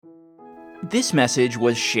This message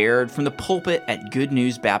was shared from the pulpit at Good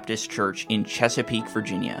News Baptist Church in Chesapeake,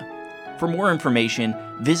 Virginia. For more information,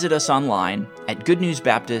 visit us online at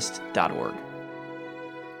goodnewsbaptist.org.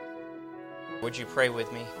 Would you pray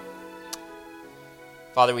with me?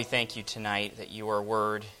 Father, we thank you tonight that your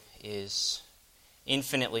word is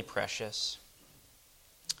infinitely precious.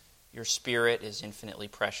 Your Spirit is infinitely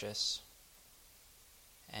precious.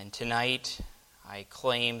 And tonight, I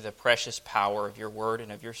claim the precious power of your word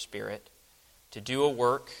and of your Spirit to do a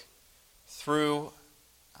work through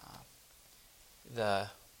the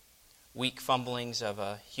weak fumblings of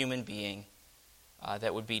a human being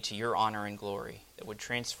that would be to your honor and glory, that would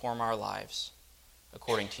transform our lives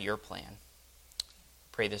according to your plan. I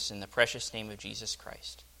pray this in the precious name of Jesus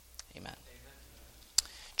Christ. Amen.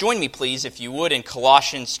 Join me, please, if you would, in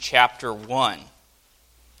Colossians chapter 1.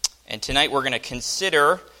 And tonight we're going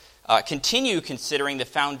to continue considering the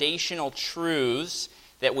foundational truths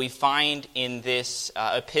that we find in this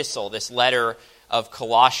epistle, this letter of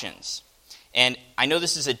Colossians. And I know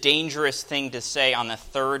this is a dangerous thing to say on the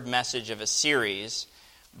third message of a series,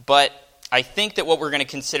 but I think that what we're going to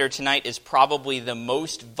consider tonight is probably the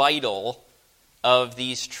most vital of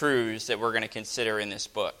these truths that we're going to consider in this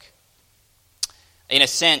book. In a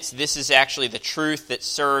sense, this is actually the truth that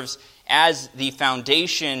serves as the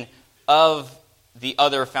foundation of the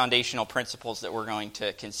other foundational principles that we're going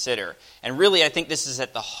to consider. And really, I think this is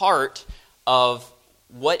at the heart of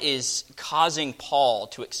what is causing Paul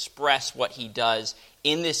to express what he does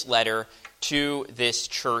in this letter to this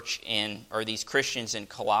church or these Christians in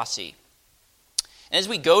Colossae. And as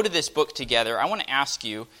we go to this book together, I want to ask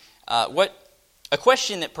you a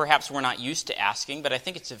question that perhaps we're not used to asking, but I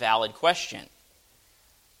think it's a valid question.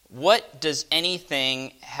 What does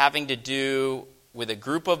anything having to do with a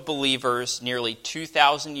group of believers nearly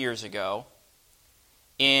 2,000 years ago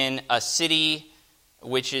in a city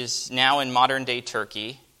which is now in modern-day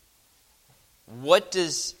Turkey, what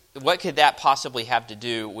could that possibly have to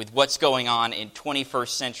do with what's going on in 21st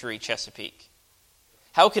century Chesapeake?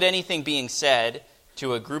 How could anything being said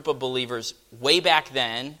to a group of believers way back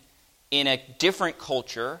then in a different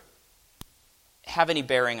culture have any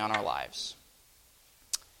bearing on our lives?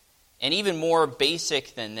 And even more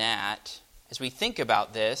basic than that, as we think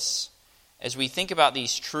about this, as we think about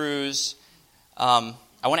these truths, I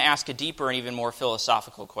want to ask a deeper and even more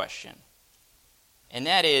philosophical question. And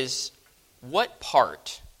that is, what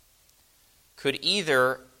part could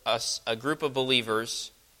either a group of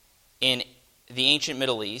believers in the ancient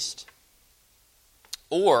Middle East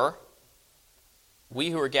or we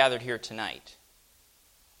who are gathered here tonight,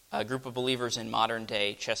 a group of believers in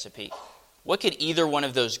modern-day Chesapeake, what could either one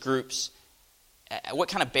of those groups, what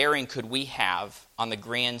kind of bearing could we have on the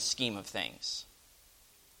grand scheme of things?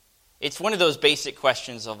 It's one of those basic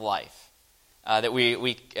questions of life that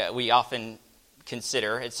we often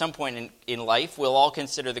consider. At some point in life, we'll all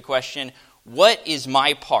consider the question, what is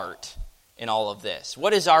my part in all of this?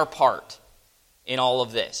 What is our part in all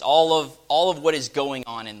of this? All of what is going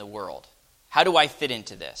on in the world? How do I fit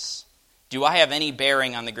into this? Do I have any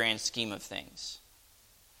bearing on the grand scheme of things?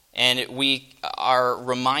 And we are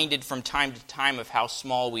reminded from time to time of how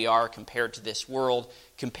small we are compared to this world,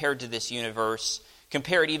 compared to this universe,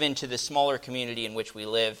 compared even to the smaller community in which we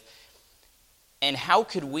live. And how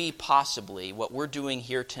could we possibly, what we're doing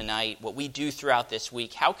here tonight, what we do throughout this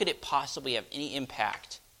week, how could it possibly have any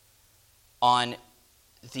impact on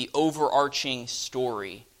the overarching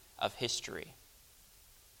story of history?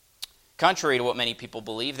 Contrary to what many people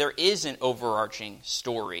believe, there is an overarching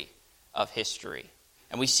story of history.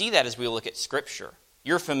 And we see that as we look at Scripture.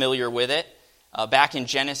 You're familiar with it. Back in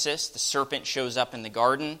Genesis, the serpent shows up in the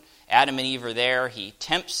garden. Adam and Eve are there. He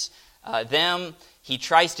tempts them. He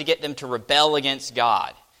tries to get them to rebel against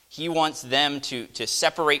God. He wants them to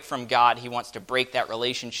separate from God. He wants to break that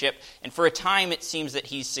relationship. And for a time, it seems that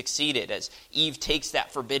he's succeeded. As Eve takes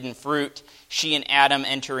that forbidden fruit, she and Adam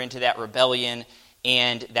enter into that rebellion,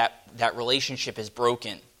 and that relationship is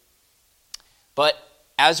broken. But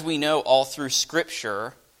as we know all through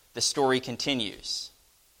Scripture, the story continues.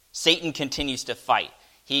 Satan continues to fight.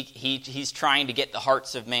 He's trying to get the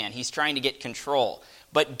hearts of man. He's trying to get control.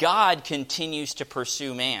 But God continues to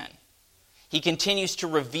pursue man. He continues to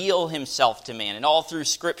reveal himself to man. And all through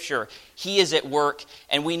Scripture, he is at work.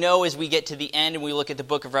 And we know as we get to the end and we look at the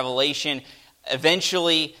book of Revelation,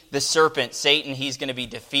 eventually the serpent, Satan, he's going to be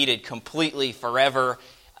defeated completely forever.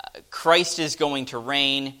 Christ is going to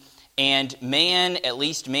reign. And man, at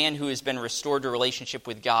least man who has been restored to relationship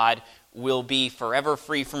with God, will be forever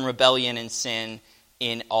free from rebellion and sin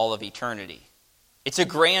in all of eternity. It's a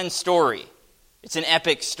grand story. It's an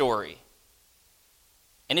epic story.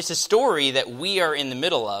 And it's a story that we are in the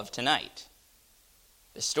middle of tonight.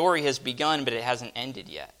 The story has begun, but it hasn't ended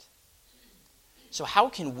yet. So how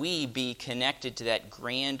can we be connected to that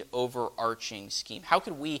grand overarching scheme? How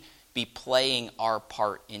could we be playing our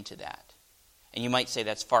part into that? And you might say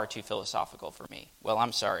that's far too philosophical for me. Well,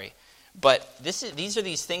 I'm sorry. But these are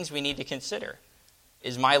these things we need to consider.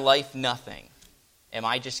 Is my life nothing? Am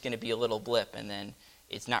I just going to be a little blip and then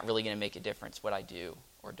it's not really going to make a difference what I do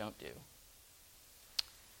or don't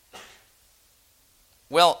do?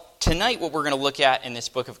 Well, tonight what we're going to look at in this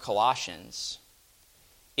book of Colossians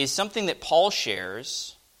is something that Paul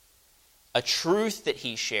shares, a truth that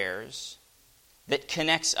he shares that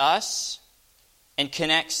connects us and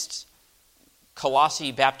connects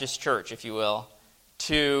Colossae Baptist Church, if you will,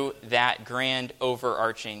 to that grand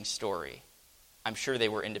overarching story. I'm sure they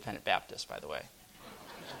were independent Baptists, by the way.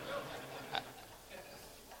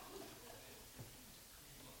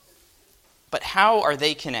 But how are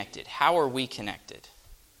they connected? How are we connected?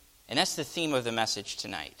 And that's the theme of the message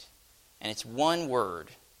tonight. And it's one word,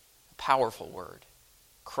 a powerful word,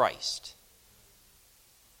 Christ.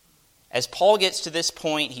 As Paul gets to this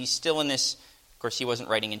point, he's still in this, of course he wasn't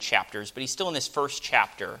writing in chapters, but he's still in this first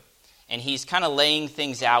chapter. And he's kind of laying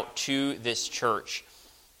things out to this church.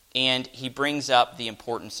 And he brings up the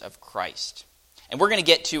importance of Christ. And we're going to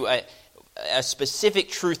get to a specific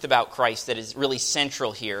truth about Christ that is really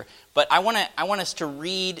central here. But I want us to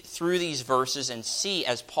read through these verses and see,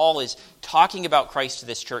 as Paul is talking about Christ to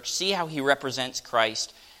this church, see how he represents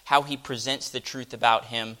Christ, how he presents the truth about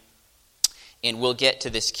him. And we'll get to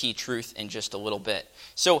this key truth in just a little bit.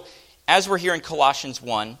 So, as we're here in Colossians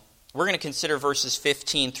 1, we're going to consider verses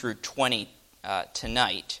 15 through 20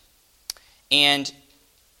 tonight. And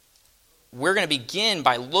we're going to begin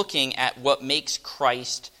by looking at what makes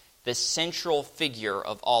Christ the central figure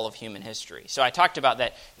of all of human history. So I talked about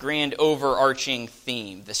that grand overarching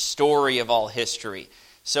theme, the story of all history.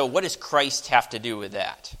 So what does Christ have to do with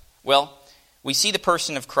that? Well, we see the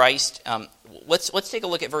person of Christ. Let's take a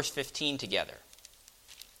look at verse 15 together.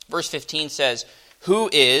 Verse 15 says, "Who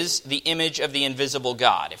is the image of the invisible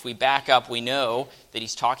God?" If we back up, we know that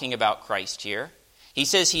he's talking about Christ here. He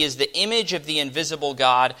says he is the image of the invisible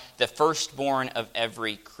God, the firstborn of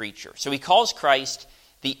every creature. So he calls Christ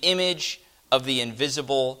the image of the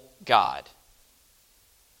invisible God.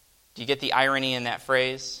 Do you get the irony in that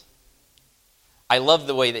phrase? I love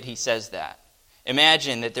the way that he says that.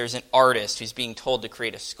 Imagine that there's an artist who's being told to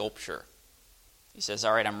create a sculpture. He says,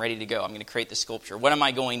 all right, I'm ready to go. I'm going to create the sculpture. What am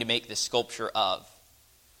I going to make this sculpture of?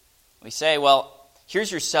 We say, well,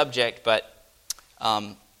 here's your subject, but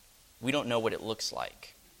we don't know what it looks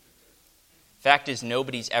like. Fact is,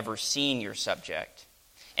 nobody's ever seen your subject.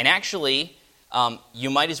 And actually, you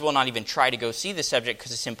might as well not even try to go see the subject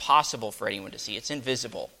because it's impossible for anyone to see. It's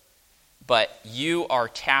invisible. But you are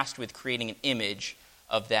tasked with creating an image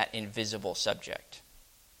of that invisible subject.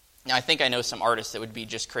 Now, I think I know some artists that would be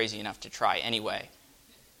just crazy enough to try anyway.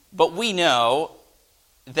 But we know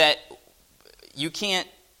that you can't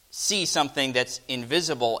see something that's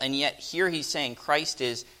invisible, and yet here he's saying Christ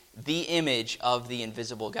is the image of the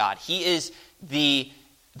invisible God. He is the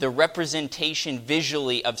representation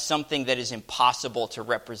visually of something that is impossible to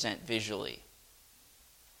represent visually.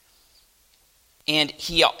 And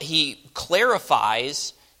he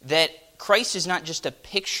clarifies that Christ is not just a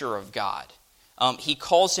picture of God. He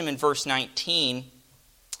calls him in verse 19,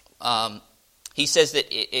 he says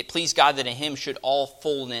that it pleased God that in him should all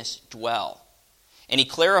fullness dwell. And he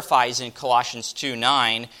clarifies in Colossians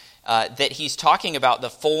 2:9 that he's talking about the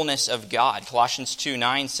fullness of God. Colossians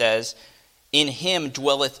 2:9 says, "In him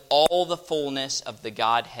dwelleth all the fullness of the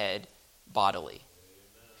Godhead bodily."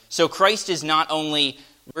 So Christ is not only,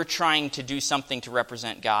 we're trying to do something to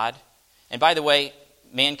represent God. And by the way,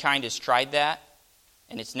 mankind has tried that,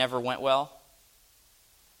 and it's never went well.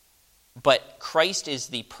 But Christ is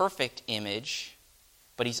the perfect image,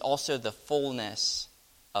 but he's also the fullness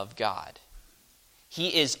of God.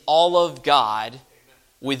 He is all of God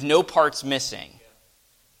with no parts missing.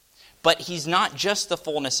 But he's not just the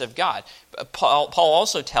fullness of God. Paul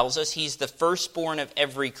also tells us he's the firstborn of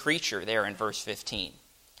every creature there in verse 15.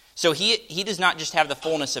 So he does not just have the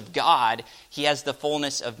fullness of God, he has the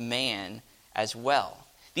fullness of man as well.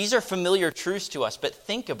 These are familiar truths to us, but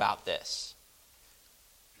think about this.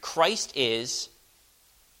 Christ is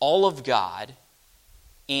all of God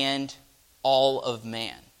and all of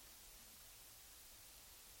man.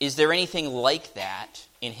 Is there anything like that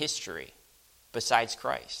in history besides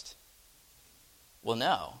Christ? Well,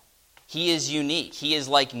 no. He is unique. He is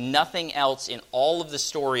like nothing else in all of the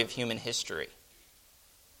story of human history.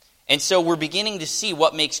 And so we're beginning to see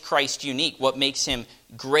what makes Christ unique, what makes him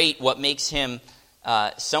great, what makes him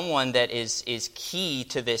someone that is key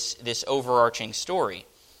to this overarching story.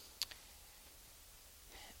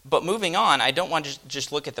 But moving on, I don't want to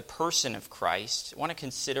just look at the person of Christ. I want to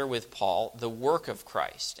consider with Paul the work of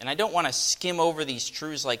Christ. And I don't want to skim over these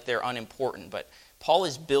truths like they're unimportant, but Paul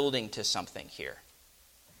is building to something here.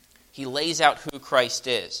 He lays out who Christ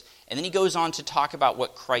is. And then he goes on to talk about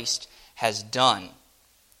what Christ has done.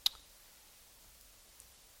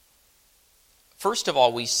 First of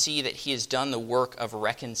all, we see that he has done the work of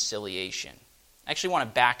reconciliation. I actually want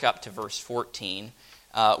to back up to verse 14.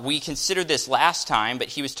 We considered this last time, but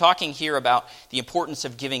he was talking here about the importance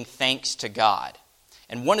of giving thanks to God.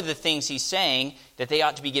 And one of the things he's saying that they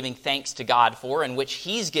ought to be giving thanks to God for, and which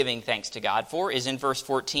he's giving thanks to God for, is in verse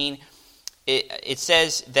 14. It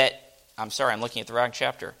says that, I'm looking at the wrong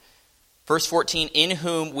chapter. Verse 14, in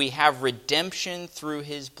whom we have redemption through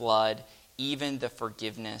his blood, even the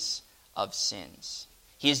forgiveness of sins.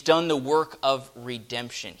 He has done the work of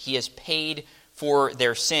redemption. He has paid for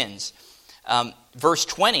their sins. Verse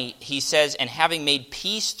 20, he says, and having made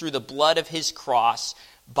peace through the blood of his cross,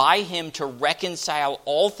 by him to reconcile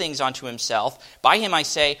all things unto himself. By him I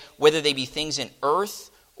say, whether they be things in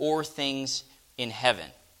earth or things in heaven.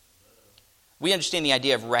 We understand the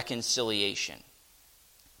idea of reconciliation.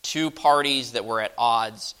 Two parties that were at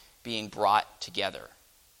odds being brought together.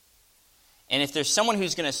 And if there's someone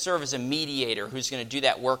who's going to serve as a mediator, who's going to do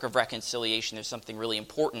that work of reconciliation, there's something really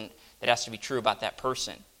important that has to be true about that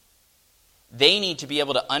person. They need to be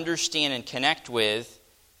able to understand and connect with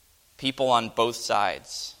people on both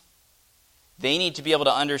sides. They need to be able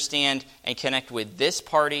to understand and connect with this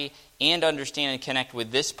party and understand and connect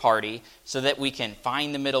with this party so that we can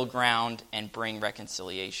find the middle ground and bring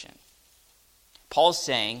reconciliation. Paul's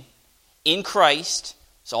saying, in Christ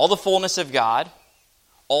is all the fullness of God,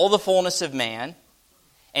 all the fullness of man,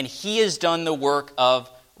 and he has done the work of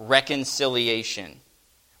reconciliation,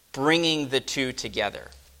 bringing the two together.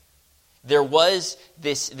 There was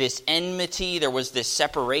this enmity, there was this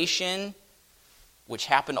separation, which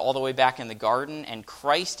happened all the way back in the garden, and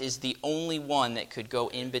Christ is the only one that could go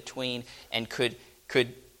in between and could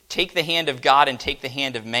take the hand of God and take the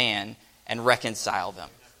hand of man and reconcile them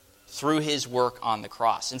through his work on the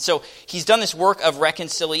cross. And so he's done this work of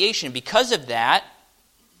reconciliation. Because of that,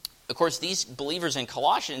 of course, these believers in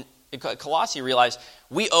Colossae realize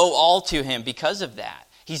we owe all to him because of that.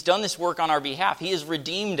 He's done this work on our behalf. He has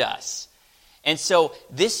redeemed us. And so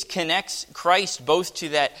this connects Christ both to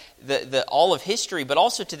that the all of history, but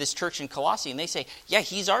also to this church in Colossae. And they say, yeah,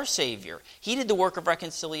 he's our Savior. He did the work of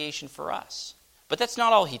reconciliation for us. But that's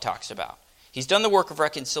not all he talks about. He's done the work of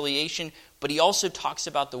reconciliation, but he also talks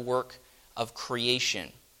about the work of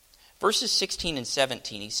creation. Verses 16 and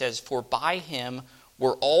 17, he says, for by him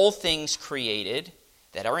were all things created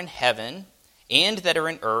that are in heaven and that are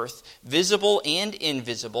in earth, visible and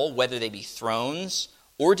invisible, whether they be thrones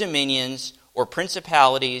or dominions or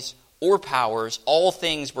principalities or powers, all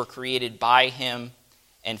things were created by him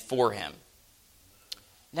and for him.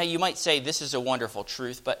 Now you might say this is a wonderful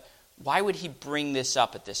truth, but why would he bring this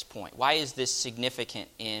up at this point? Why is this significant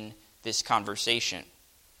in this conversation?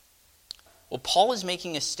 Well, Paul is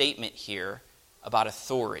making a statement here about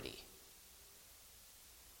authority.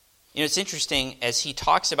 You know, it's interesting, as he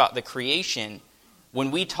talks about the creation, when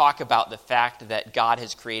we talk about the fact that God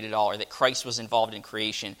has created all, or that Christ was involved in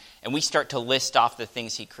creation, and we start to list off the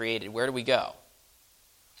things he created, where do we go?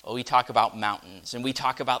 Well, we talk about mountains, and we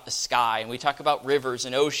talk about the sky, and we talk about rivers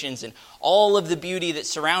and oceans, and all of the beauty that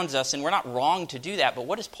surrounds us, and we're not wrong to do that, but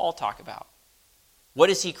what does Paul talk about? What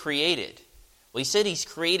has he created? Well, he said he's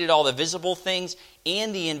created all the visible things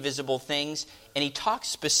and the invisible things, and he talks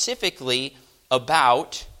specifically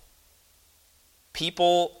about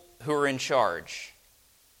people who are in charge.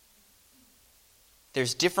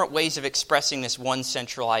 There's different ways of expressing this one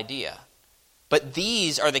central idea. But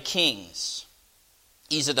these are the kings.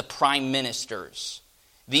 These are the prime ministers.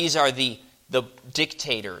 These are the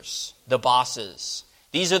dictators, the bosses.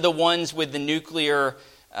 These are the ones with the nuclear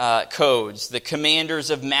codes, the commanders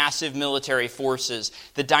of massive military forces,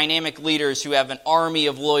 the dynamic leaders who have an army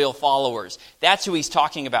of loyal followers. That's who he's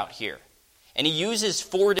talking about here. And he uses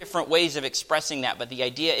 4 different ways of expressing that, but the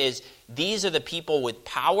idea is these are the people with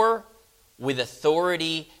power, with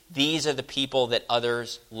authority. These are the people that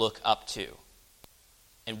others look up to.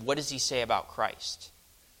 And what does he say about Christ?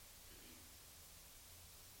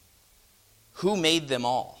 Who made them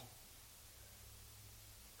all?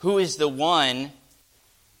 Who is the one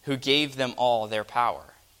who gave them all their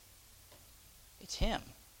power? It's him.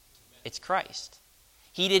 It's Christ.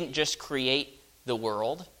 He didn't just create the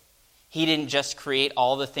world. He didn't just create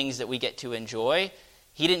all the things that we get to enjoy.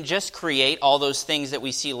 He didn't just create all those things that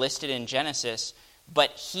we see listed in Genesis,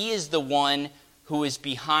 but he is the one who is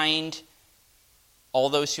behind all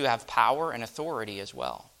those who have power and authority as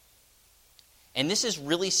well. And this is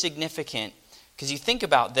really significant because you think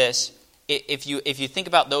about this, if you think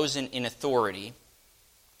about those in authority,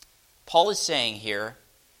 Paul is saying here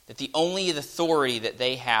that the only authority that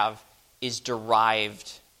they have is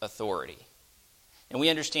derived authority. And we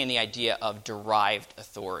understand the idea of derived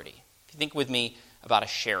authority. If you think with me about a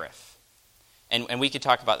sheriff, and we could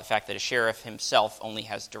talk about the fact that a sheriff himself only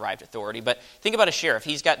has derived authority, but think about a sheriff.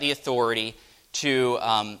 He's got the authority to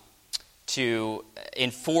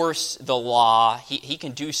enforce the law. He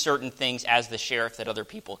can do certain things as the sheriff that other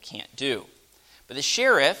people can't do. But the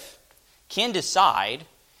sheriff can decide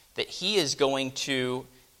that he is going to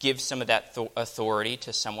give some of that authority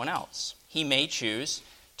to someone else. He may choose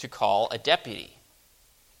to call a deputy.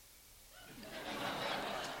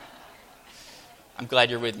 I'm glad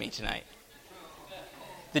you're with me tonight.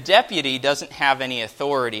 The deputy doesn't have any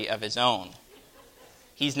authority of his own.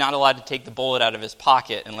 He's not allowed to take the bullet out of his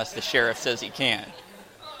pocket unless the sheriff says he can.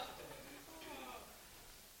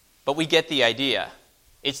 But we get the idea.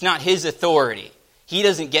 It's not his authority. He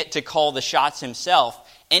doesn't get to call the shots himself.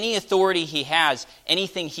 Any authority he has,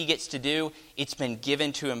 anything he gets to do, it's been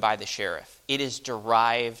given to him by the sheriff. It is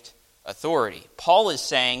derived authority. Paul is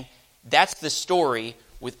saying that's the story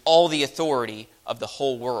with all the authority of the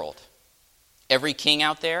whole world. Every king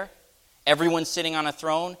out there, everyone sitting on a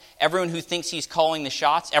throne, everyone who thinks he's calling the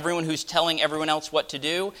shots, everyone who's telling everyone else what to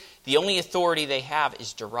do, the only authority they have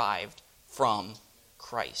is derived from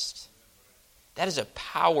Christ. That is a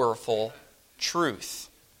powerful truth.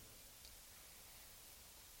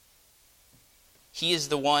 He is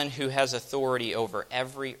the one who has authority over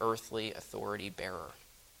every earthly authority bearer.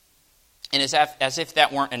 And as if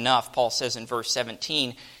that weren't enough, Paul says in verse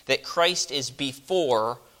 17 that Christ is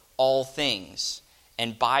before all things,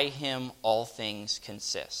 and by him all things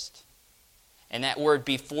consist. And that word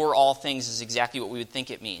before all things is exactly what we would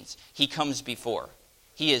think it means. He comes before.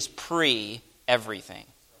 He is pre-everything.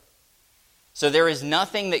 So there is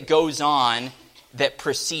nothing that goes on that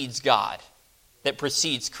precedes God, that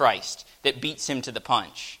precedes Christ, that beats him to the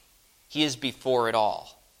punch. He is before it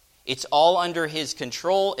all. It's all under his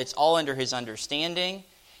control. It's all under his understanding.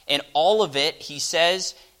 And all of it, he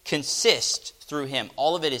says, consists through him.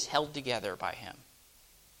 All of it is held together by him.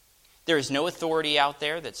 There is no authority out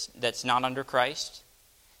there that's not under Christ.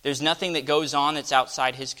 There's nothing that goes on that's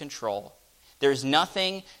outside his control. There's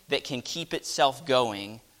nothing that can keep itself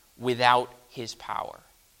going without his power.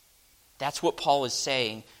 That's what Paul is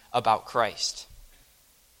saying about Christ.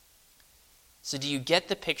 So do you get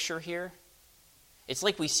the picture here? It's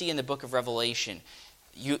like we see in the book of Revelation.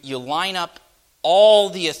 You line up all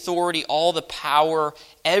the authority, all the power,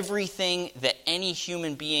 everything that any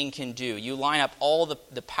human being can do. You line up all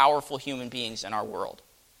the powerful human beings in our world.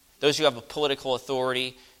 Those who have a political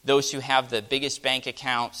authority, those who have the biggest bank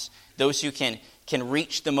accounts, those who can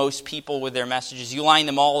reach the most people with their messages. You line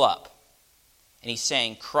them all up. And he's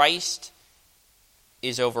saying Christ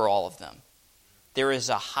is over all of them. There is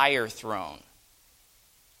a higher throne.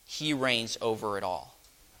 He reigns over it all.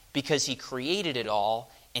 Because he created it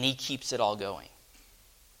all and he keeps it all going.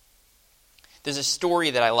 There's a story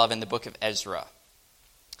that I love in the book of Ezra.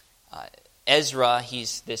 Ezra,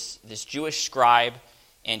 he's this Jewish scribe,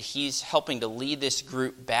 and he's helping to lead this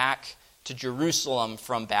group back to Jerusalem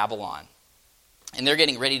from Babylon. And they're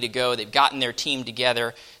getting ready to go. They've gotten their team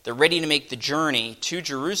together. They're ready to make the journey to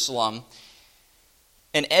Jerusalem.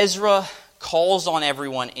 And Ezra calls on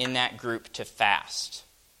everyone in that group to fast.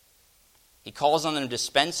 He calls on them to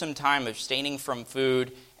spend some time abstaining from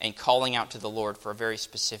food and calling out to the Lord for a very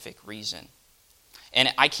specific reason. And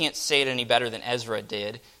I can't say it any better than Ezra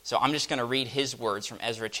did, so I'm just going to read his words from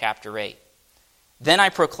Ezra chapter 8. Then I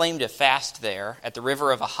proclaimed a fast there at the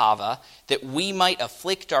river of Ahava, that we might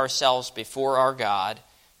afflict ourselves before our God,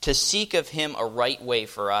 to seek of him a right way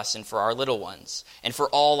for us and for our little ones, and for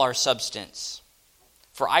all our substance.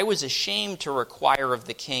 For I was ashamed to require of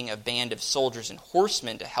the king a band of soldiers and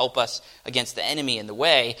horsemen to help us against the enemy in the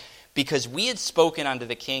way, because we had spoken unto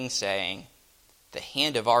the king, saying, the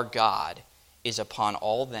hand of our God is upon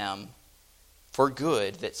all them for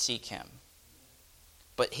good that seek him.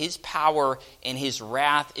 But his power and his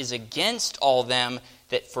wrath is against all them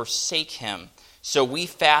that forsake him. So we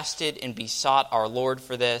fasted and besought our Lord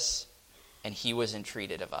for this, and he was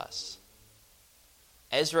entreated of us.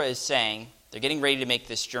 Ezra is saying they're getting ready to make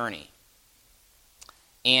this journey.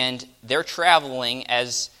 And they're traveling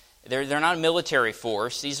as they're not a military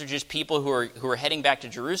force. These are just people who are heading back to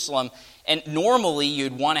Jerusalem. And normally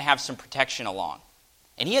you'd want to have some protection along.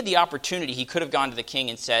 And he had the opportunity. He could have gone to the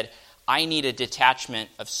king and said, I need a detachment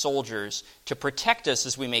of soldiers to protect us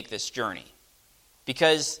as we make this journey.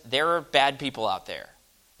 Because there are bad people out there.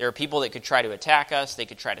 There are people that could try to attack us. They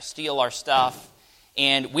could try to steal our stuff.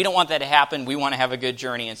 And we don't want that to happen. We want to have a good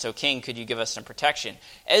journey. And so, King, could you give us some protection?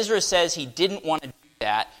 Ezra says he didn't want to do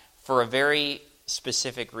that for a very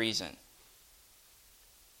specific reason.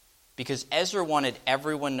 Because Ezra wanted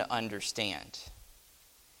everyone to understand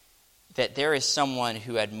that there is someone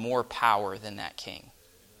who had more power than that king.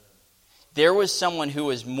 There was someone who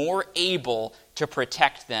was more able to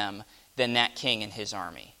protect them than that king and his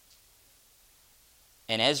army.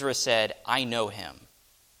 And Ezra said, I know him.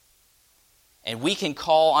 And we can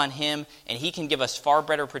call on him, and he can give us far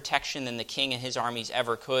better protection than the king and his armies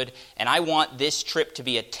ever could. And I want this trip to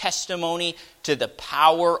be a testimony to the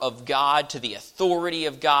power of God, to the authority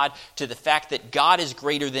of God, to the fact that God is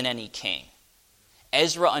greater than any king.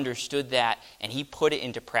 Ezra understood that, and he put it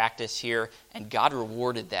into practice here, and God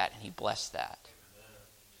rewarded that, and he blessed that.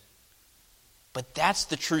 But that's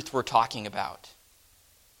the truth we're talking about.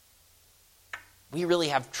 We really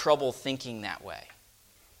have trouble thinking that way.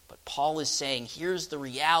 But Paul is saying, here's the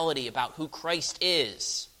reality about who Christ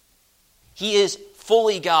is. He is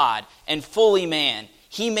fully God and fully man.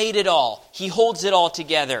 He made it all. He holds it all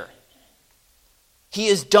together. He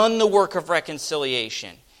has done the work of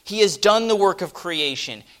reconciliation. He has done the work of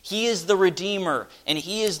creation. He is the Redeemer, and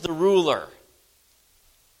He is the ruler.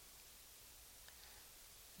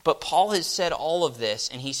 But Paul has said all of this,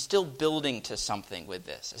 and he's still building to something with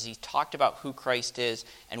this. As he talked about who Christ is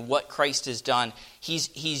and what Christ has done,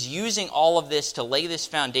 he's using all of this to lay this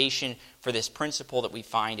foundation for this principle that we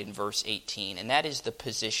find in verse 18, and that is the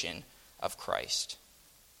position of Christ.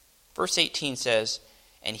 Verse 18 says,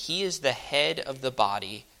 "And He is the head of the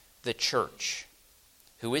body, the church,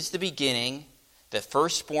 who is the beginning, the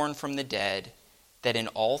firstborn from the dead, that in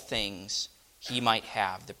all things He might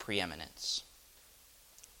have the preeminence."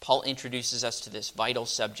 Paul introduces us to this vital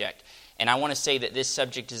subject, and I want to say that this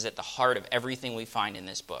subject is at the heart of everything we find in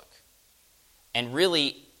this book. And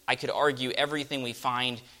really, I could argue everything we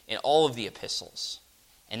find in all of the epistles.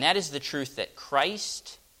 And that is the truth that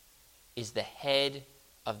Christ is the head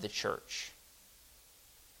of the church.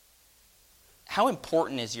 How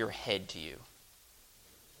important is your head to you?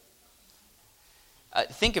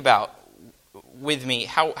 Think about, with me,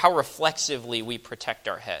 how reflexively we protect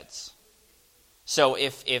our heads. So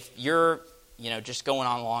if you're, just going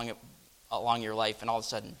on along your life, and all of a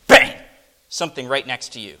sudden, bang, something right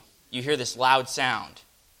next to you. You hear this loud sound.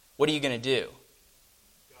 What are you going to do?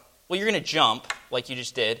 Well, you're going to jump like you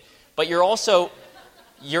just did, but you're also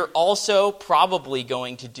probably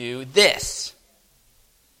going to do this.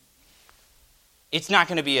 It's not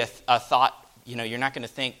going to be a thought. You're not going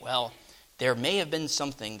to think, well, there may have been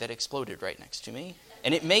something that exploded right next to me.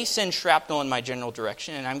 And it may send shrapnel in my general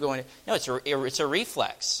direction, and I'm going to... No, it's a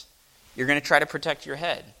reflex. You're going to try to protect your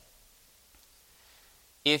head.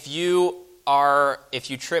 If you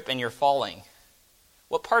trip and you're falling,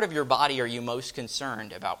 what part of your body are you most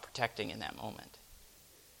concerned about protecting in that moment?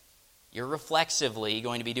 You're reflexively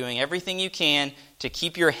going to be doing everything you can to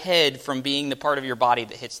keep your head from being the part of your body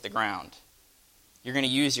that hits the ground. You're going to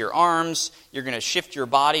use your arms, you're going to shift your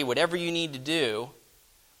body, whatever you need to do.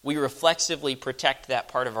 We reflexively protect that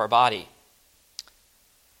part of our body.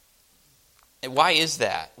 And why is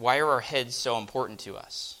that? Why are our heads so important to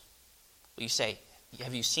us? Well, you say,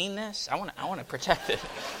 have you seen this? I want to protect it.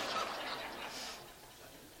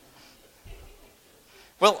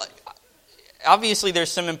 Well, obviously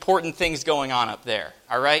there's some important things going on up there,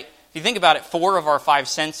 all right? If you think about it, 4 of our 5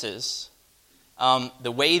 senses,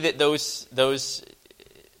 the way that those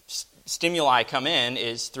stimuli come in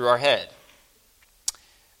is through our head.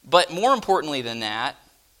 But more importantly than that,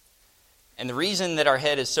 and the reason that our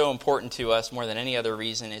head is so important to us more than any other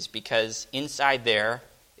reason is because inside there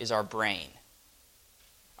is our brain.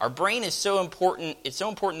 Our brain is so important, it's so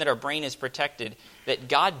important that our brain is protected that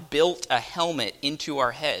God built a helmet into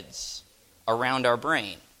our heads around our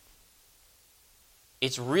brain.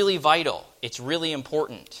 It's really vital. It's really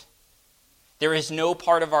important. There is no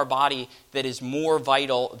part of our body that is more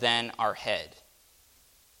vital than our head.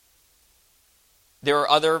 There are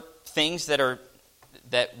other things that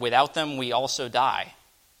without them we also die,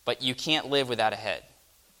 but you can't live without a head.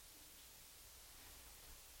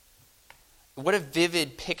 What a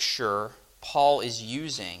vivid picture Paul is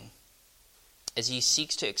using as he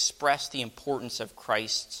seeks to express the importance of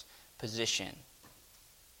Christ's position.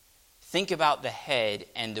 Think about the head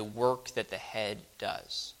and the work that the head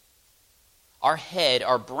does. Our head,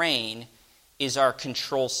 our brain, is our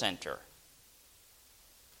control center.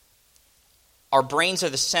 Our brains are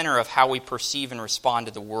the center of how we perceive and respond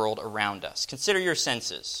to the world around us. Consider your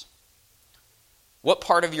senses. What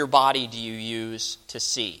part of your body do you use to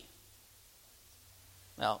see?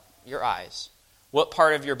 Well, your eyes. What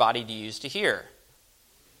part of your body do you use to hear?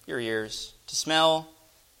 Your ears. To smell?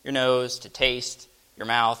 Your nose. To taste? Your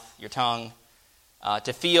mouth, your tongue.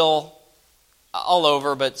 To feel? All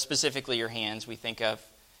over, but specifically your hands we think of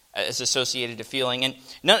as associated to feeling. And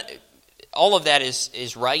all of that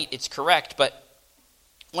is right, it's correct, but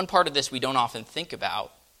one part of this we don't often think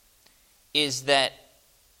about is that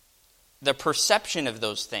the perception of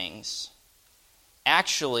those things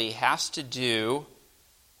actually has to do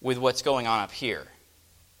with what's going on up here.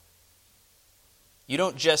 You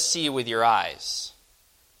don't just see with your eyes,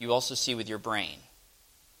 you also see with your brain.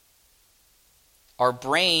 Our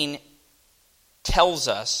brain tells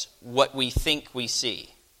us what we think we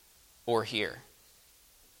see or hear.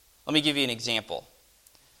 Let me give you an example.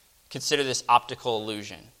 Consider this optical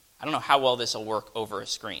illusion. I don't know how well this will work over a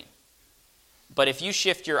screen. But if you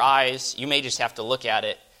shift your eyes, you may just have to look at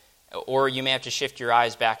it, or you may have to shift your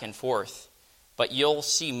eyes back and forth, but you'll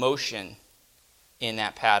see motion in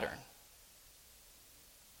that pattern.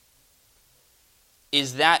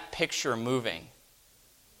 Is that picture moving?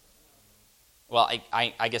 Well,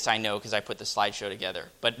 I guess I know because I put the slideshow together.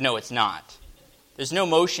 But no, it's not. There's no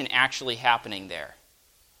motion actually happening there.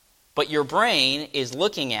 But your brain is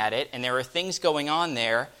looking at it, and there are things going on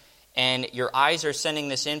there, and your eyes are sending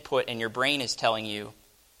this input, and your brain is telling you,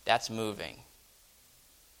 that's moving.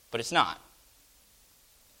 But it's not.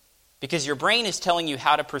 Because your brain is telling you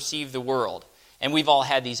how to perceive the world. And we've all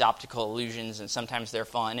had these optical illusions, and sometimes they're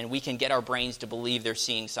fun, and we can get our brains to believe they're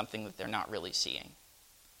seeing something that they're not really seeing.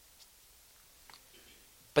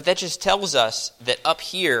 But that just tells us that up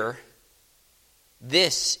here,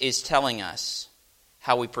 this is telling us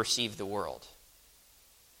how we perceive the world.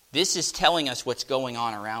 This is telling us what's going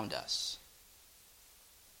on around us.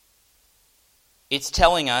 It's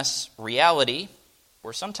telling us reality,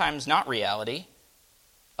 or sometimes not reality,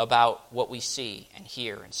 about what we see and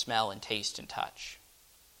hear and smell and taste and touch.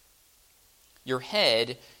 Your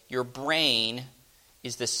head, your brain,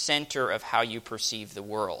 is the center of how you perceive the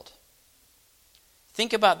world.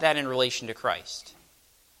 Think about that in relation to Christ.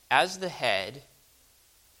 As the head,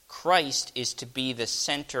 Christ is to be the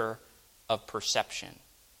center of perception.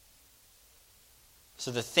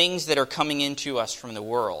 So the things that are coming into us from the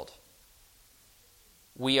world,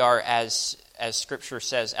 we are, as Scripture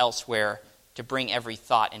says elsewhere, to bring every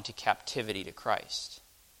thought into captivity to Christ.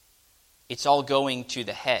 It's all going to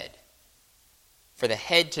the head. For the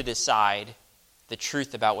head to decide the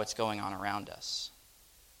truth about what's going on around us.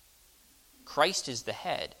 Christ is the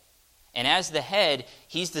head. And as the head,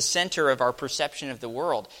 he's the center of our perception of the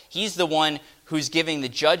world. He's the one who's giving the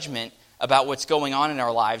judgment about what's going on in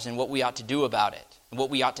our lives and what we ought to do about it, and what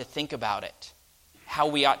we ought to think about it, how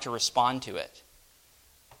we ought to respond to it.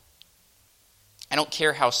 I don't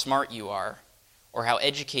care how smart you are, or how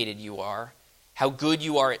educated you are, how good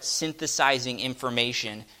you are at synthesizing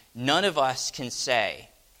information. None of us can say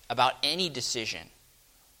about any decision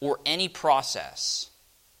or any process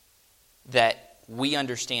that we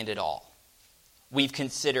understand it all. We've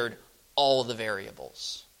considered all the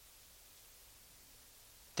variables.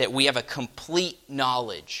 That we have a complete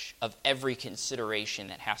knowledge of every consideration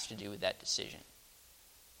that has to do with that decision.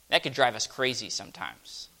 That could drive us crazy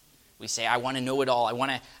sometimes. We say, I want to know it all. I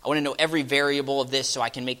want to know every variable of this so I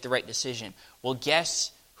can make the right decision. Well,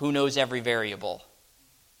 guess who knows every variable?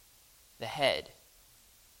 The head.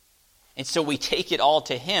 And so we take it all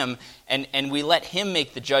to him, and we let him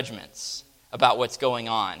make the judgments about what's going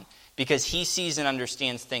on, because he sees and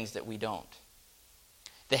understands things that we don't.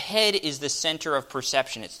 The head is the center of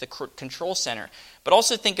perception. It's the control center. But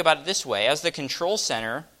also think about it this way. As the control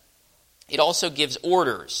center, it also gives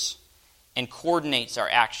orders and coordinates our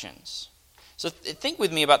actions. So think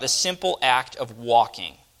with me about the simple act of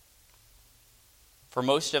walking. For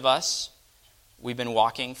most of us, we've been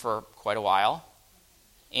walking for quite a while,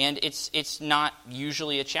 and it's not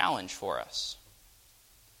usually a challenge for us.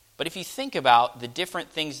 But if you think about the different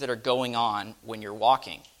things that are going on when you're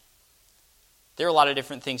walking, there are a lot of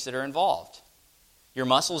different things that are involved. Your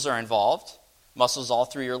muscles are involved. Muscles all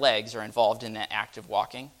through your legs are involved in that act of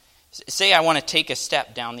walking. Say I want to take a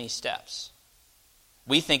step down these steps.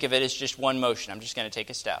 We think of it as just one motion. I'm just going to take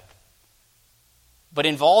a step. But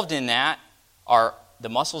involved in that are the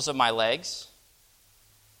muscles of my legs,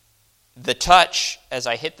 the touch as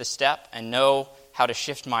I hit the step and know how to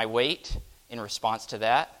shift my weight in response to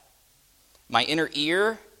that, my inner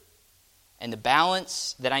ear and the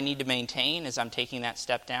balance that I need to maintain as I'm taking that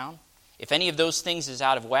step down. If any of those things is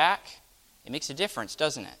out of whack, it makes a difference,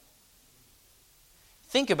 doesn't it?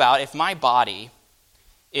 Think about if my body,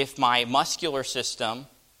 if my muscular system,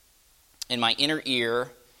 and my inner ear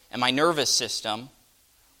and my nervous system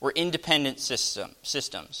were independent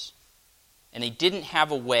systems. And they didn't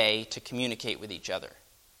have a way to communicate with each other.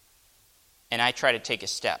 And I try to take a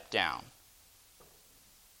step down.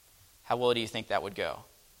 How well do you think that would go?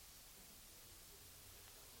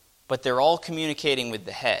 But they're all communicating with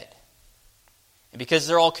the head. And because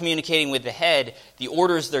they're all communicating with the head, the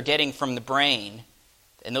orders they're getting from the brain,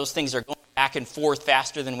 and those things are going back and forth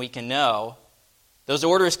faster than we can know, those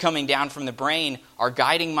orders coming down from the brain are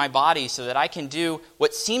guiding my body so that I can do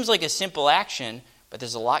what seems like a simple action, but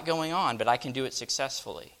there's a lot going on, but I can do it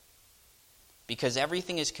successfully. Because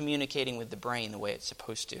everything is communicating with the brain the way it's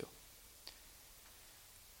supposed to.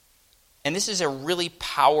 And this is a really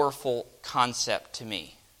powerful concept to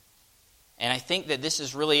me. And I think that this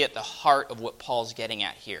is really at the heart of what Paul's getting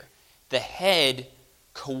at here. The head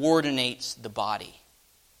coordinates the body.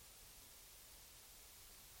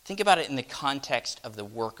 Think about it in the context of the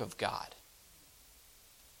work of God.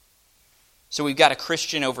 So we've got a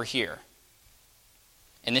Christian over here.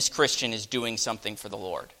 And this Christian is doing something for the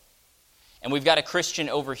Lord. And we've got a Christian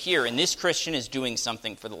over here, and this Christian is doing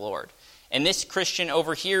something for the Lord. And this Christian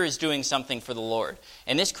over here is doing something for the Lord.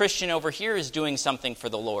 And this Christian over here is doing something for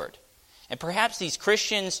the Lord. And perhaps these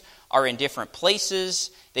Christians are in different places.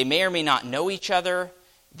 They may or may not know each other.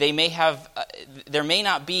 They may have, there may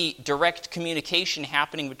not be direct communication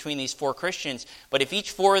happening between these four Christians. But if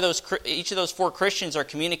each of those four Christians are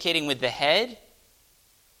communicating with the head,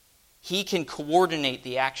 he can coordinate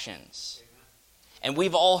the actions. And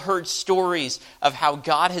we've all heard stories of how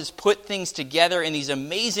God has put things together in these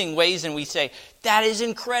amazing ways, and we say, that is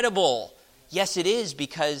incredible. Yes, it is,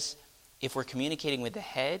 because if we're communicating with the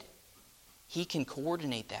head, he can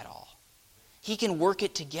coordinate that all. He can work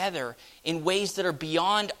it together in ways that are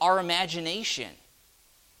beyond our imagination.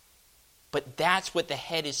 But that's what the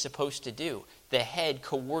head is supposed to do. The head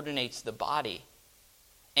coordinates the body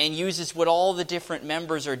and uses what all the different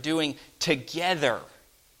members are doing together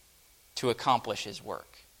to accomplish his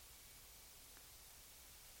work.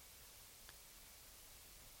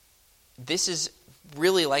 This is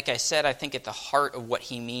really, like I said, I think at the heart of what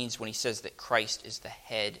he means when he says that Christ is the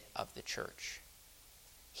head of the church.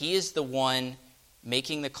 He is the one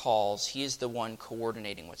making the calls. He is the one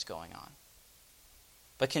coordinating what's going on.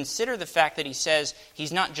 But consider the fact that he says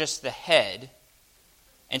he's not just the head,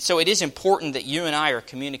 and so it is important that you and I are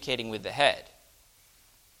communicating with the head.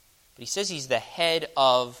 But he says he's the head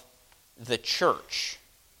of the church.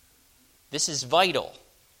 This is vital.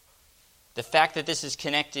 The fact that this is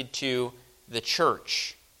connected to the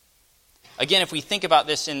church. Again, if we think about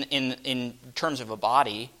this in terms of a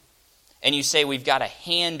body, and you say we've got a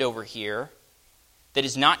hand over here that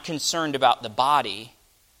is not concerned about the body,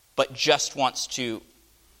 but just wants to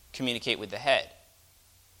communicate with the head.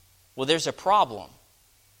 Well, there's a problem.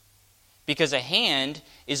 Because a hand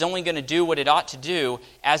is only going to do what it ought to do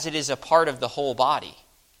as it is a part of the whole body.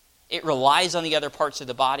 It relies on the other parts of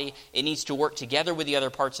the body. It needs to work together with the other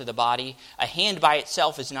parts of the body. A hand by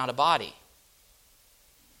itself is not a body.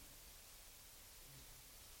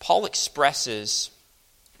 Paul expresses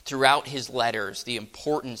throughout his letters the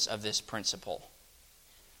importance of this principle.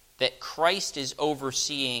 That Christ is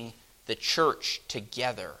overseeing the church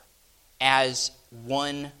together as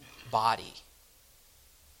one body.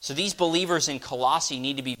 So these believers in Colossae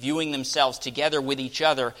need to be viewing themselves together with each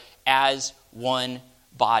other as one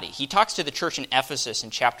body. He talks to the church in Ephesus in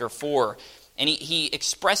chapter 4, and he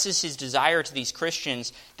expresses his desire to these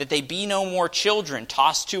Christians that they be no more children,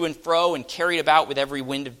 tossed to and fro and carried about with every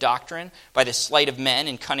wind of doctrine by the sleight of men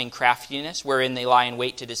and cunning craftiness wherein they lie in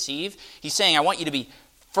wait to deceive. He's saying, I want you to be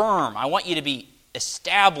firm. I want you to be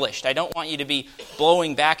established. I don't want you to be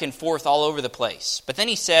blowing back and forth all over the place. But then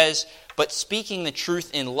he says, but speaking the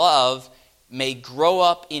truth in love may grow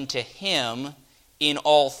up into him in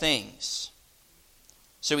all things.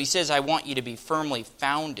 So he says, I want you to be firmly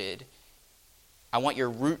founded. I want your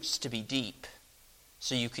roots to be deep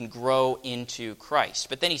so you can grow into Christ.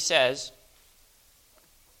 But then he says,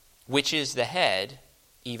 which is the head,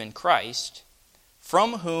 even Christ,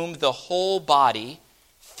 from whom the whole body,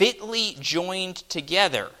 fitly joined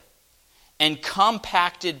together and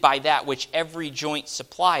compacted by that which every joint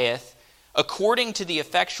supplieth, according to the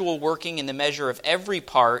effectual working in the measure of every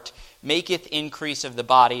part, maketh increase of the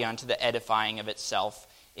body unto the edifying of itself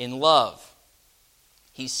in love.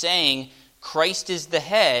 He's saying Christ is the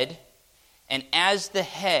head, and as the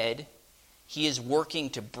head, he is working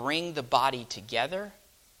to bring the body together,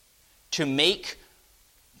 to make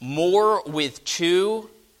more with two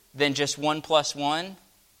than just 1 + 1,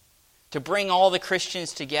 to bring all the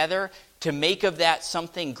Christians together, to make of that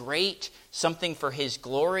something great, something for his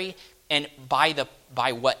glory. And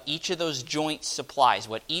by what each of those joints supplies,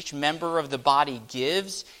 what each member of the body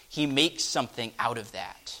gives, he makes something out of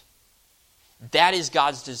that. That is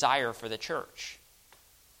God's desire for the church.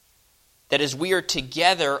 That as we are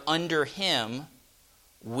together under him,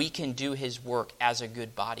 we can do his work as a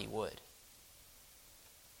good body would.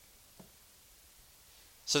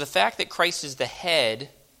 So the fact that Christ is the head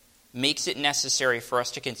makes it necessary for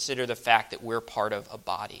us to consider the fact that we're part of a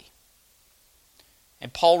body.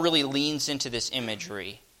 And Paul really leans into this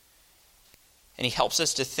imagery, and he helps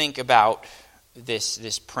us to think about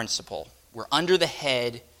this principle. We're under the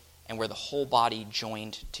head, and we're the whole body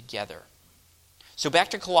joined together. So back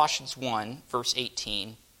to Colossians 1, verse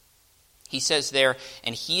 18. He says there,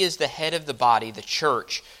 and he is the head of the body, the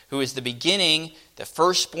church, who is the beginning, the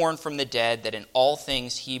firstborn from the dead, that in all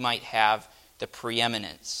things he might have the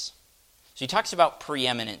preeminence. So he talks about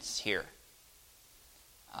preeminence here.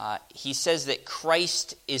 He says that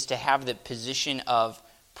Christ is to have the position of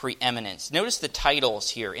preeminence. Notice the titles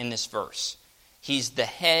here in this verse. He's the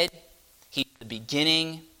head, he's the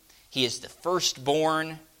beginning, he is the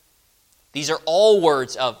firstborn. These are all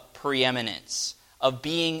words of preeminence, of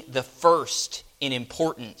being the first in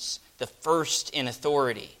importance, the first in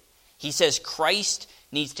authority. He says Christ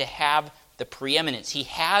needs to have the preeminence. He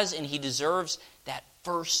has and he deserves that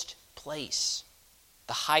first place,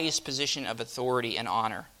 the highest position of authority and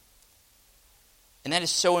honor. And that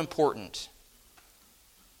is so important.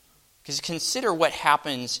 Because consider what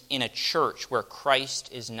happens in a church where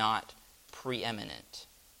Christ is not preeminent.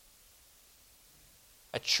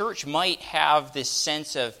 A church might have this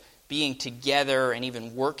sense of being together and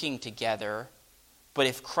even working together, but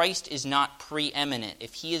if Christ is not preeminent,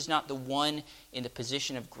 if he is not the one in the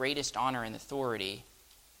position of greatest honor and authority,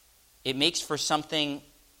 it makes for something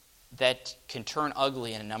that can turn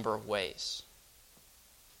ugly in a number of ways.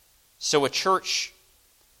 So a church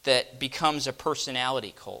that becomes a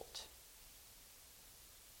personality cult.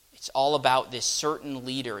 It's all about this certain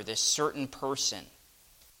leader, this certain person.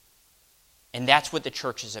 And that's what the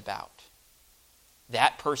church is about.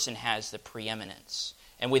 That person has the preeminence.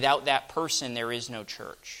 And without that person, there is no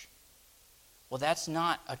church. Well, that's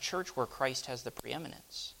not a church where Christ has the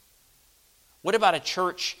preeminence. What about a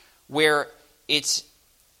church where it's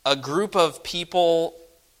a group of people,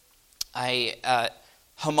 a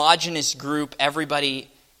homogeneous group, everybody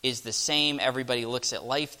is the same, everybody looks at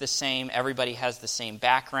life the same, everybody has the same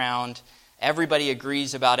background, everybody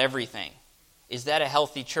agrees about everything? Is that a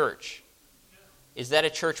healthy church? Is that a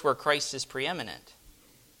church where Christ is preeminent?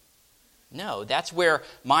 No, that's where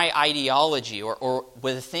my ideology or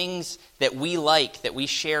the things that we like, that we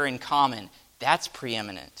share in common, that's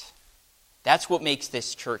preeminent. That's what makes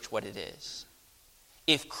this church what it is.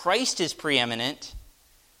 If Christ is preeminent,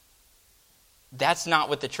 that's not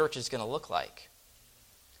what the church is going to look like.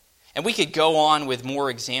 And we could go on with more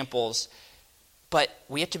examples, but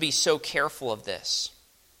we have to be so careful of this.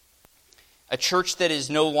 A church that is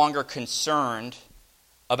no longer concerned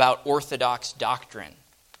about orthodox doctrine.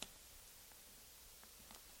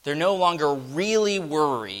 They're no longer really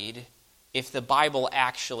worried if the Bible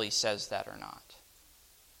actually says that or not.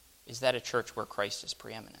 Is that a church where Christ is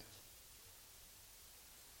preeminent?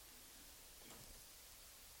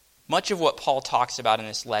 Much of what Paul talks about in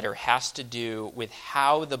this letter has to do with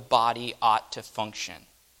how the body ought to function.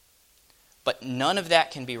 But none of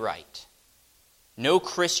that can be right. No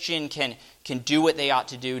Christian can do what they ought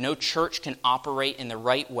to do. No church can operate in the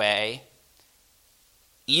right way,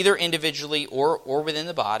 either individually or within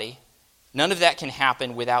the body. None of that can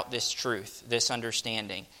happen without this truth, this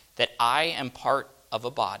understanding, that I am part of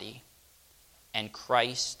a body and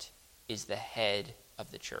Christ is the head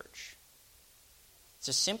of the church. It's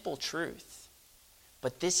a simple truth,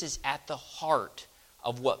 but this is at the heart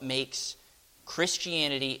of what makes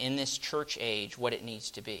Christianity in this church age what it needs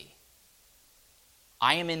to be.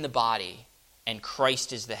 I am in the body, and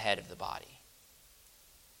Christ is the head of the body.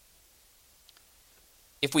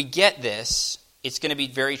 If we get this, it's going to be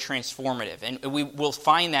very transformative, and we will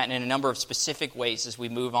find that in a number of specific ways as we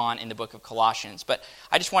move on in the book of Colossians. But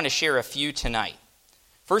I just want to share a few tonight.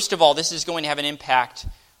 First of all, this is going to have an impact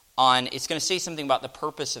on, it's going to say something about the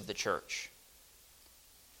purpose of the church.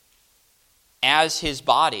 As his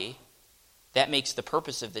body, that makes the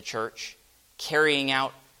purpose of the church carrying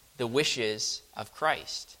out the wishes of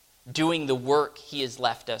Christ, doing the work he has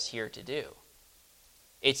left us here to do.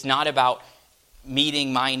 It's not about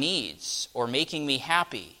meeting my needs or making me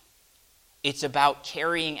happy. It's about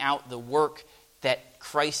carrying out the work that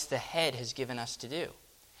Christ the head has given us to do.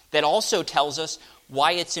 That also tells us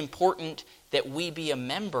why it's important that we be a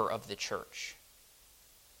member of the church.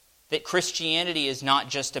 That Christianity is not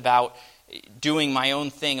just about doing my own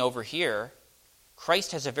thing over here.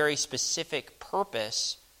 Christ has a very specific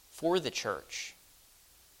purpose for the church.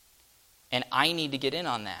 And I need to get in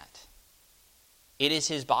on that. It is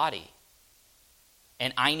his body.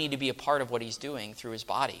 And I need to be a part of what he's doing through his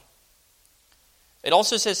body. It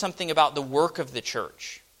also says something about the work of the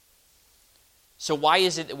church. So why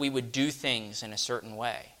is it that we would do things in a certain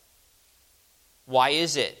way? Why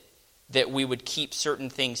is it that we would keep certain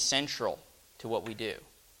things central to what we do?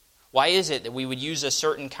 Why is it that we would use a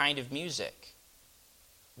certain kind of music?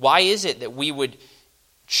 Why is it that we would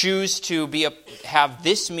choose to have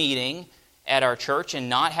this meeting at our church and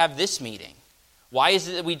not have this meeting? Why is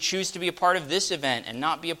it that we choose to be a part of this event and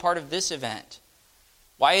not be a part of this event?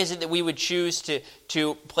 Why is it that we would choose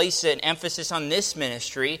to place an emphasis on this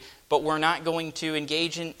ministry, but we're not going to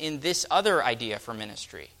engage in this other idea for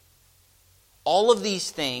ministry? All of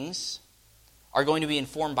these things are going to be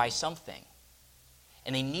informed by something.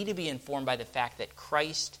 And they need to be informed by the fact that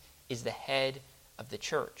Christ is the head of the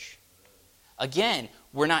church. Again,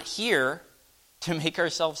 we're not here to make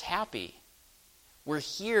ourselves happy. We're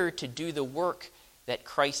here to do the work that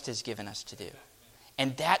Christ has given us to do.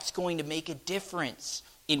 And that's going to make a difference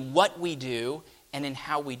in what we do and in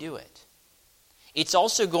how we do it. It's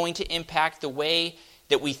also going to impact the way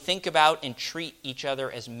that we think about and treat each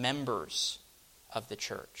other as members of the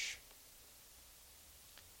church.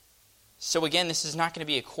 So again, this is not going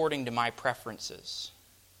to be according to my preferences.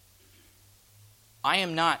 I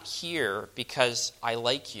am not here because I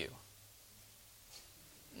like you.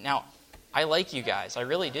 Now, I like you guys. I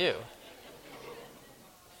really do.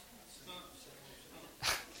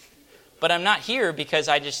 But I'm not here because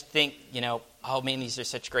I just think, oh man, these are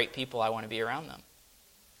such great people, I want to be around them.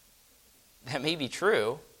 That may be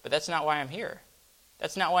true, but that's not why I'm here.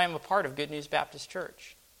 That's not why I'm a part of Good News Baptist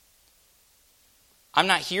Church. I'm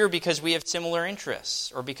not here because we have similar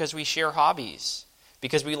interests, or because we share hobbies,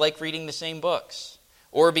 because we like reading the same books,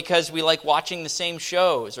 or because we like watching the same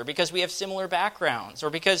shows, or because we have similar backgrounds,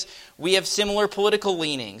 or because we have similar political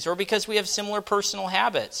leanings, or because we have similar personal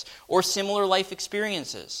habits, or similar life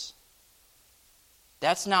experiences.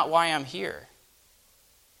 That's not why I'm here.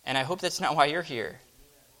 And I hope that's not why you're here.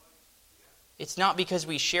 It's not because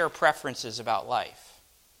we share preferences about life.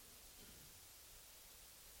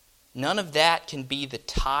 None of that can be the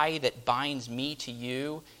tie that binds me to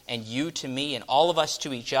you and you to me and all of us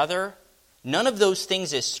to each other. None of those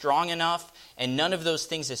things is strong enough, and none of those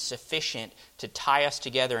things is sufficient to tie us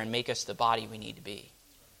together and make us the body we need to be.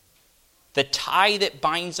 The tie that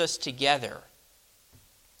binds us together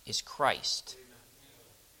is Christ.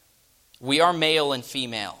 We are male and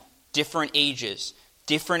female, different ages,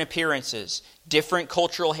 different appearances, different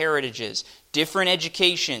cultural heritages, different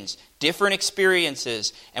educations, different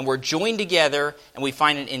experiences, and we're joined together and we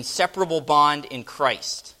find an inseparable bond in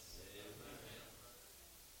Christ.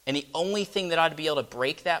 And the only thing that ought to be able to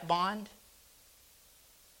break that bond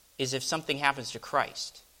is if something happens to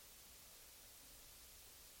Christ.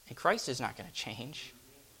 And Christ is not going to change.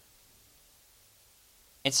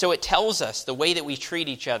 And so it tells us the way that we treat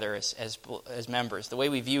each other as members, the way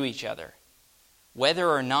we view each other, whether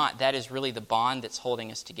or not that is really the bond that's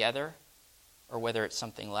holding us together, or whether it's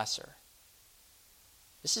something lesser.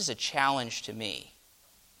 This is a challenge to me,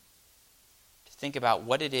 to think about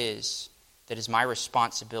what it is that is my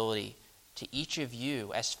responsibility to each of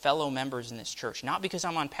you as fellow members in this church, not because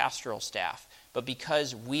I'm on pastoral staff, but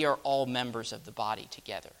because we are all members of the body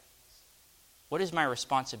together. What is my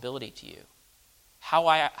responsibility to you? How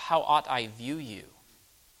ought I view you?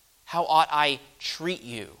 How ought I treat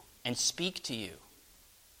you and speak to you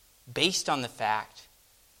based on the fact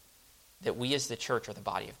that we as the church are the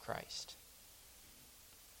body of Christ?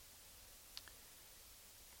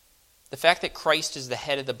 The fact that Christ is the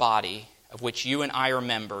head of the body, of which you and I are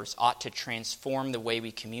members, ought to transform the way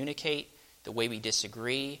we communicate, the way we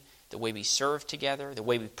disagree, the way we serve together, the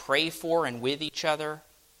way we pray for and with each other.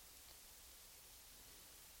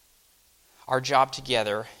 Our job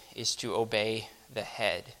together is to obey the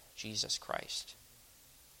head, Jesus Christ.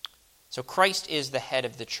 So Christ is the head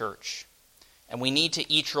of the church, and we need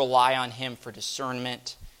to each rely on him for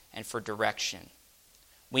discernment and for direction.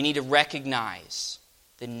 We need to recognize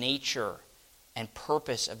the nature and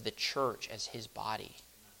purpose of the church as his body.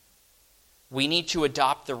 We need to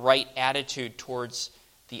adopt the right attitude towards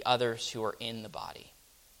the others who are in the body.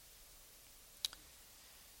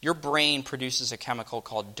 Your brain produces a chemical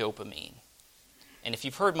called dopamine. And if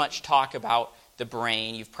you've heard much talk about the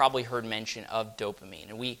brain, you've probably heard mention of dopamine.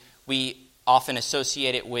 And we often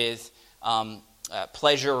associate it with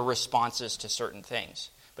pleasure responses to certain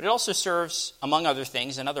things. But it also serves, among other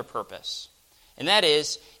things, another purpose. And that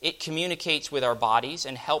is, it communicates with our bodies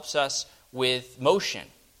and helps us with motion,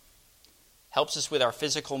 helps us with our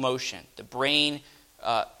physical motion, the brain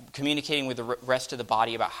communicating with the rest of the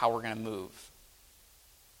body about how we're going to move.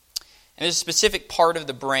 And there's a specific part of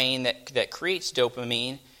the brain that creates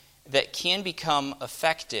dopamine that can become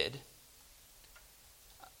affected,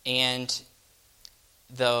 and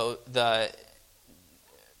that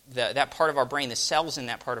part of our brain, the cells in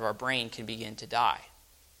that part of our brain can begin to die.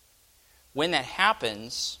 When that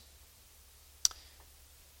happens,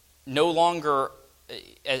 no longer,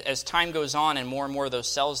 as time goes on and more of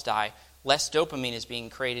those cells die, less dopamine is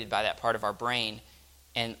being created by that part of our brain,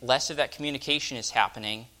 and less of that communication is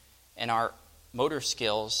happening, and our motor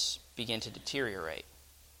skills begin to deteriorate.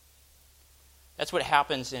 That's what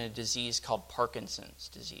happens in a disease called Parkinson's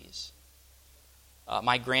disease.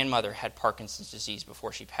 My grandmother had Parkinson's disease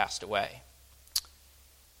before she passed away.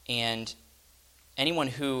 And anyone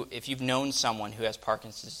who, if you've known someone who has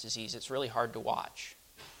Parkinson's disease, it's really hard to watch.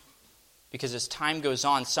 Because as time goes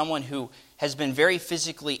on, someone who has been very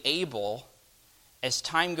physically able, as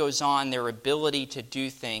time goes on, their ability to do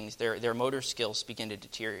things, their motor skills begin to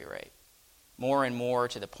deteriorate. More and more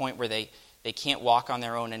to the point where they can't walk on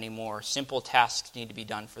their own anymore. Simple tasks need to be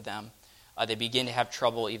done for them. They begin to have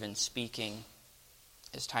trouble even speaking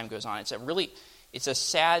as time goes on. It's a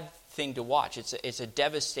sad thing to watch. It's a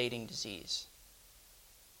devastating disease.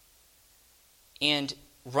 And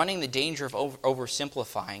running the danger of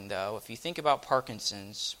oversimplifying, though, if you think about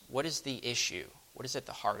Parkinson's, what is the issue? What is at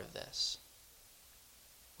the heart of this?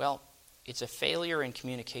 Well, it's a failure in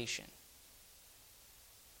communication.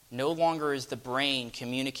 No longer is the brain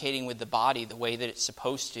communicating with the body the way that it's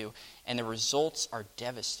supposed to, and the results are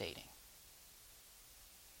devastating.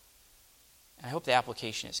 And I hope the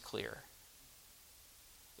application is clear.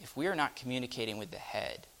 If we are not communicating with the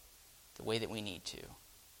head the way that we need to,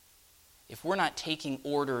 if we're not taking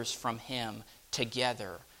orders from him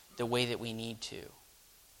together the way that we need to,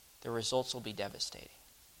 the results will be devastating.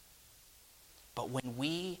 But when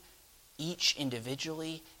we, each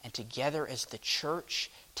individually and together as the church,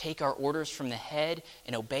 take our orders from the head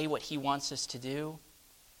and obey what he wants us to do,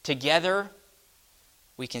 together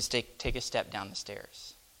we can take a step down the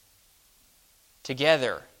stairs.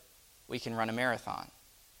 Together we can run a marathon.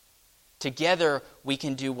 Together we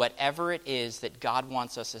can do whatever it is that God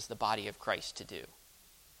wants us as the body of Christ to do.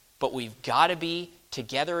 But we've got to be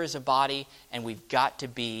together as a body, and we've got to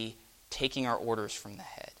be taking our orders from the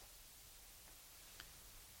head.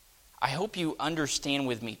 I hope you understand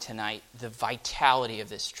with me tonight the vitality of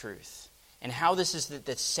this truth and how this is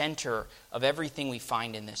the center of everything we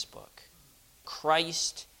find in this book.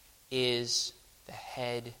 Christ is the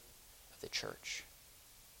head of the church.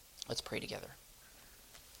 Let's pray together.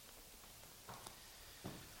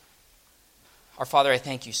 Our Father, I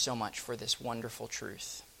thank you so much for this wonderful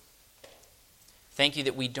truth. Thank you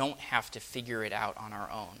that we don't have to figure it out on our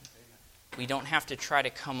own. We don't have to try to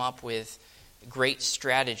come up with great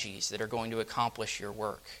strategies that are going to accomplish your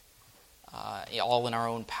work, all in our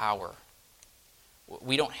own power.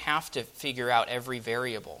 We don't have to figure out every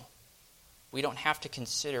variable. We don't have to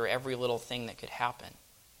consider every little thing that could happen,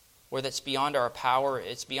 or that's beyond our power,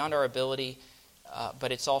 it's beyond our ability,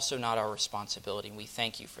 but it's also not our responsibility, and we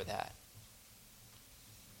thank you for that.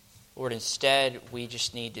 Lord, instead, we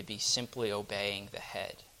just need to be simply obeying the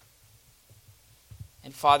head.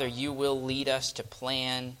 And Father, you will lead us to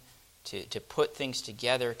plan, to put things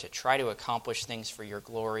together, to try to accomplish things for your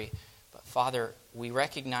glory. But Father, we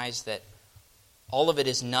recognize that all of it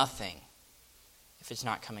is nothing if it's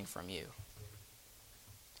not coming from you.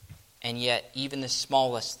 And yet, even the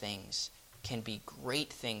smallest things can be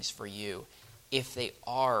great things for you if they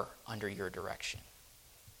are under your direction.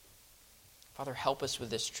 Father, help us with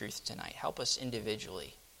this truth tonight. Help us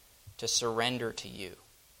individually to surrender to you,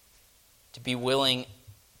 to be willing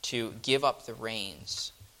to give up the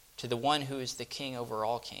reins to the one who is the king over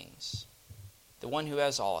all kings, the one who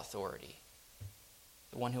has all authority,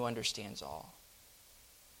 the one who understands all.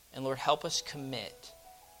 And Lord, help us commit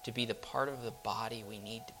to be the part of the body we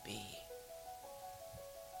need to be.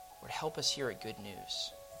 Lord, help us here at Good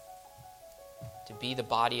News to be the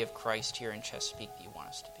body of Christ here in Chesapeake that you want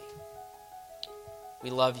us to be. We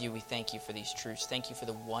love you. We thank you for these truths. Thank you for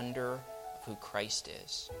the wonder of who Christ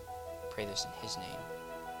is. I pray this in his name.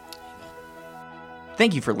 Amen.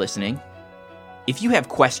 Thank you for listening. If you have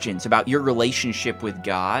questions about your relationship with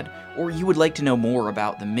God, or you would like to know more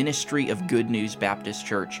about the ministry of Good News Baptist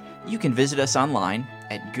Church, you can visit us online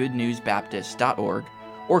at goodnewsbaptist.org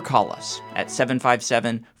or call us at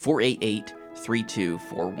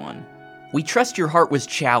 757-488-3241. We trust your heart was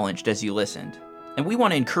challenged as you listened, and we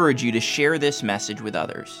want to encourage you to share this message with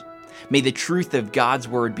others. May the truth of God's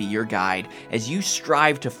Word be your guide as you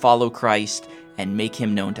strive to follow Christ and make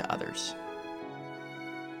Him known to others.